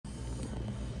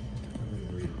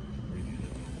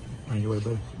anyway,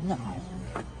 buddy. No.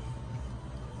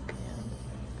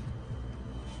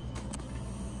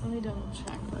 Let me double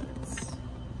check, but it's...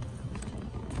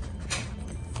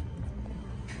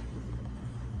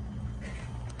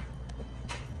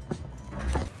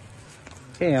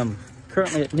 Okay, I'm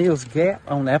currently at Neels Gap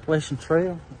on the Appalachian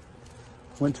Trail.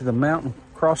 Went to the mountain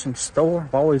crossing store.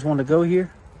 I've always wanted to go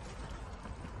here.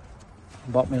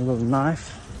 Bought me a little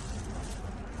knife.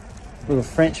 Little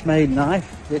French-made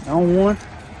knife. Didn't own one.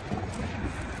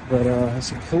 But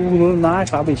it's a cool little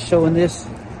knife. I'll be showing this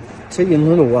to you in a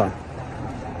little while.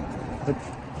 But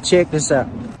check this out.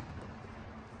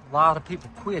 A lot of people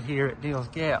quit here at Neels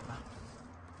Gap.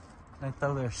 They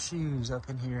throw their shoes up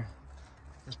in here.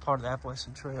 It's part of the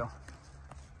Appalachian Trail.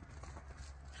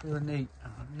 It's really neat.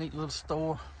 Neat little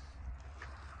store.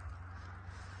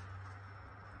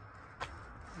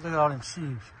 Look at all them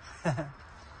shoes.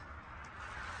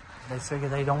 They figure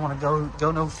they don't want to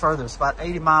go no further. It's about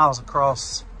 80 miles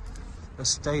across the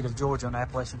state of Georgia on the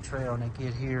Appalachian Trail, and they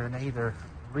get here and they either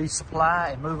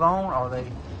resupply and move on, or they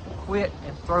quit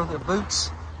and throw their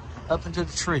boots up into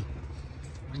the tree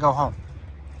and go home.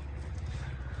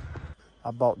 I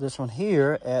bought this one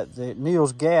here at the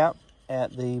Neels Gap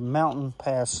at the Mountain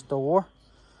Pass store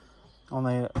on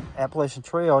the Appalachian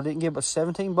Trail. I didn't get but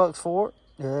 17 bucks for it.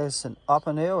 It's an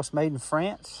Opinel. It's made in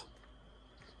France.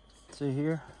 See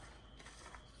here.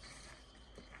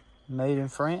 Made in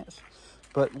France.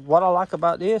 But what I like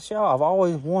about this, y'all, I've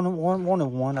always wanted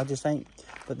one. I just ain't.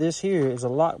 But this here is a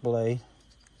lock blade.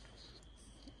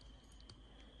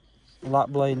 Lock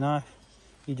blade knife.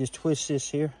 You just twist this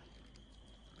here.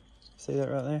 See that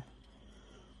right there?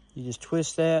 You just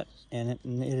twist that, and it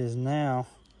is now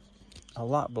a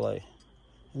lock blade.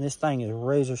 And this thing is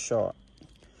razor sharp.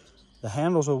 The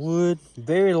handles are wood,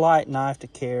 very light knife to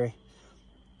carry.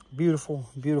 Beautiful,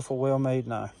 beautiful, well-made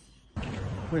knife.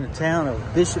 We're in the town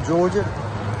of Bishop, Georgia.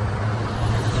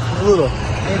 A little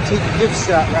antique gift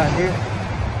shop right here.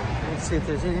 Let's see if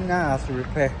there's any knives to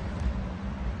repair.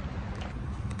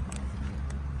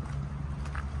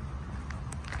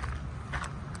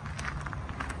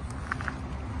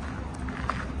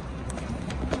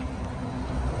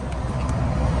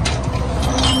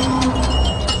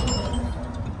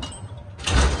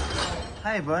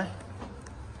 Hey, bud.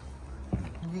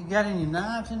 You got any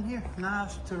knives in here?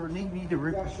 Knives to need me to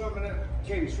rip? Got some in that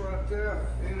case right there,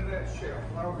 into that shelf.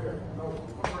 Right over there. No,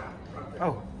 come around. Right there.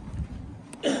 Oh.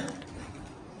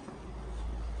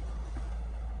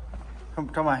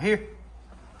 Come out here?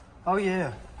 Oh,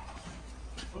 yeah.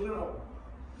 Pull it over.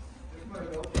 Just let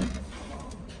it go.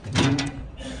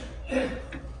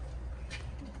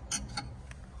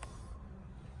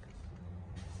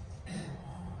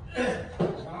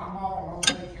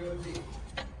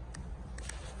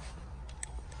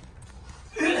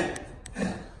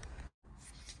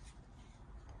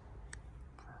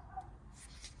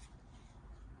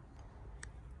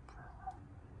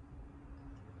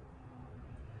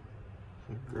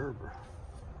 Gerber.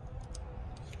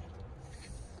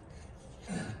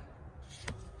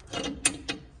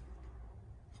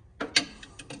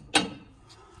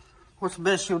 What's the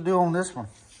best you'll do on this one?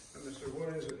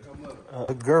 What is it? How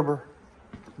much? Gerber,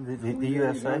 the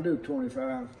USA. I do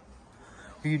 25.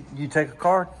 You take a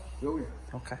card? Oh yeah.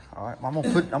 Okay. All right. I'm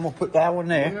gonna put that one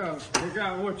there. Yeah. Pick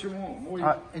out what you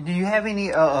want. Do you have any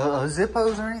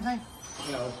Zippos or anything?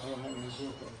 No, I don't have any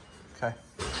Zippos. Okay.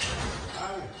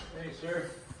 Hey, sir.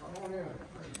 Come on in.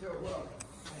 Thank you,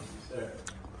 sir.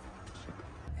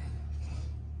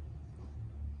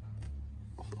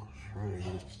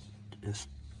 It's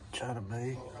China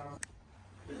made.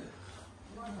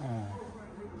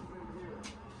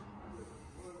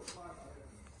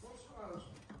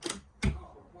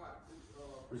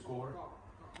 Recorder.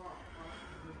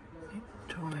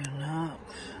 Victoria Knox.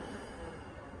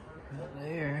 Right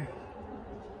there.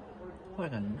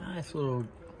 Like a nice little.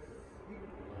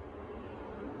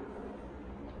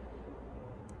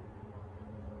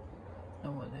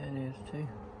 Know what that is too.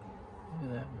 Look at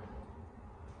that one.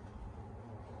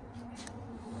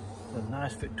 A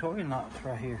nice Victoria Knox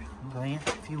right here, Glenn,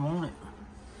 if you want it.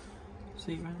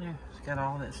 See right there? It's got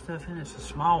all that stuff in it. It's a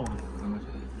small one.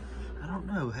 I don't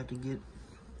know. Have to get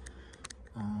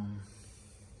I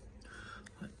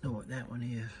know what that one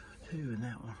is too, and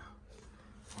that one.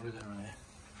 What is that right there?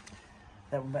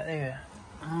 That one back there.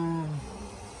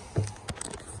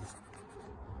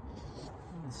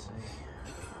 Let's see.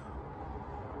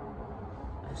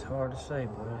 It's hard to say,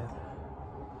 but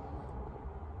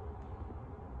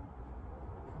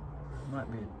it might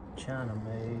be a China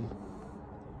made.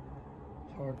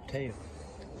 It's hard to tell.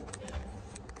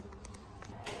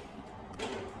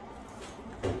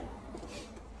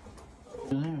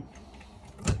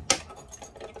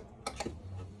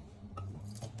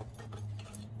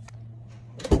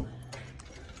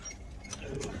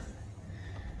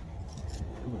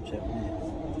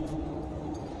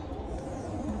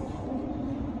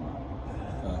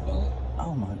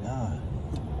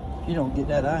 You don't get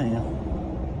that, I am.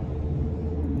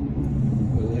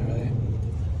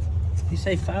 You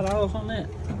say $5 on that?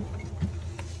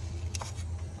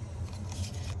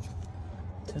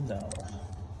 $10.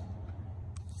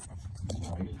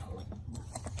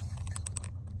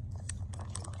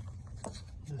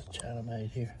 This China made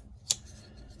here.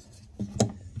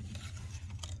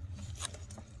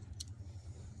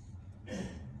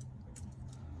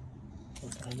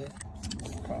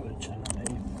 Probably China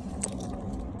made.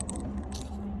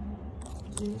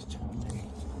 This China made.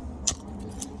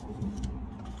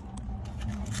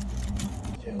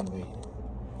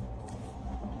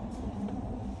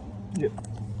 Yep.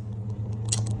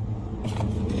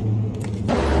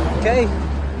 Okay,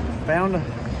 found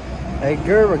a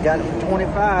Gerber, got it for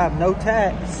 25, no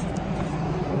tax.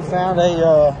 We found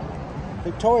a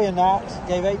Victorinox,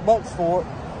 gave $8 for it.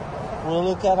 We'll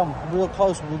look at them real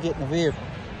close when we get in the vehicle.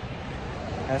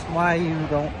 That's why you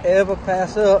don't ever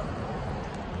pass up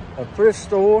a thrift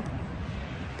store,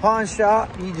 pawn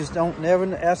shop. You just don't never.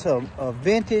 That's a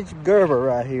vintage Gerber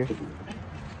right here.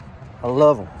 I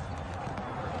love them.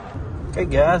 Okay,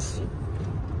 guys,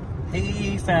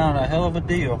 he found a hell of a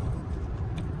deal.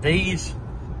 This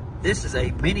is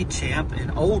a mini champ,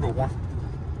 an older one.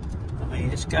 I mean,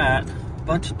 it's got a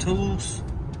bunch of tools.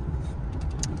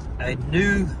 A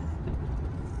new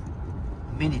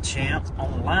mini champ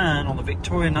online on the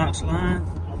Victorinox line.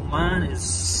 Online is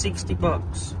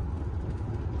 $60.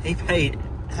 He paid,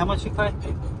 how much he paid?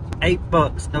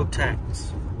 $8, no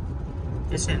tax.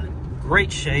 It's in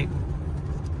great shape.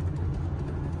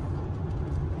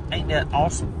 Ain't that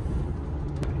awesome?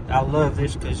 I love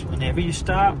this because whenever you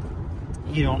stop,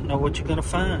 you don't know what you're gonna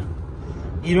find.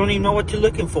 You don't even know what you're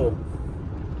looking for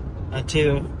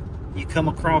until you come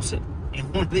across it in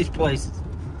one of these places.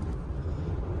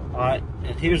 Alright,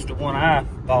 and here's the one I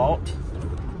bought.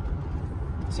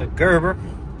 It's a Gerber,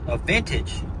 a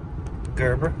vintage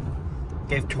Gerber.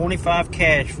 Gave $25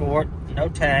 cash for it, no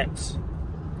tax.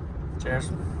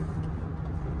 Just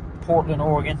Portland,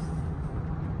 Oregon.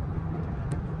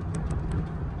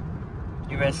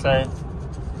 USA.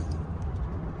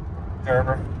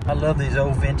 Gerber. I love these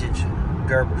old vintage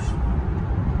Gerbers.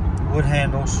 Wood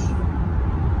handles.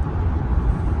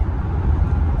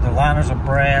 The liners are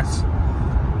brass.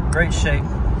 Great shape.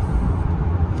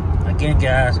 Again,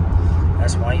 guys,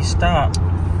 that's why you stop.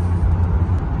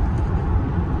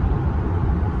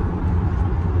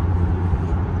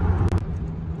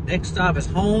 Next stop is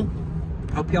home.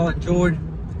 Hope y'all enjoyed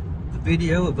the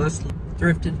video of us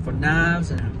thrifting for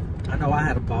knives, and I know I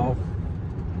had a ball.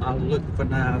 I was looking for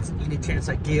knives any chance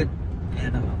I get,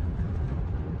 and you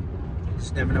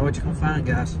just never know what you're gonna find,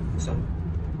 guys. So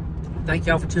thank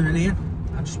y'all for tuning in.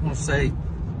 I just want to say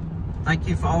thank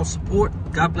you for all the support.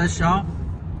 God bless y'all,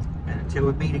 and until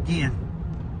we meet again,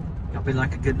 y'all be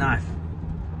like a good knife.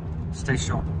 Stay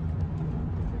sharp.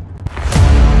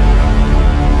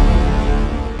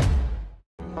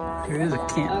 Here is a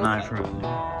camp knife right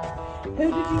there.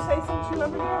 Who did you say sent you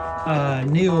over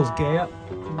here? Neels Gap.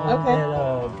 Okay.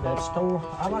 That store.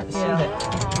 I like to see that.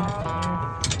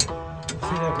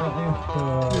 See that right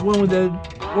there? The one with the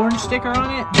orange sticker on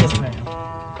it? Yes, ma'am. And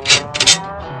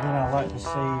then I like to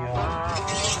see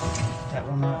that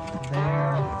one right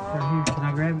there. Right here. Can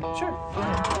I grab it? Sure.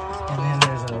 And then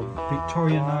there's a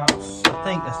Victorinox. I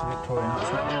think that's the Victorinox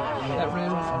right there. That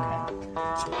red one?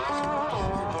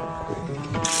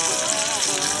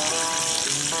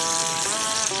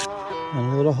 And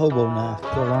a little hobo knife to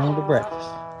go along with the breakfast.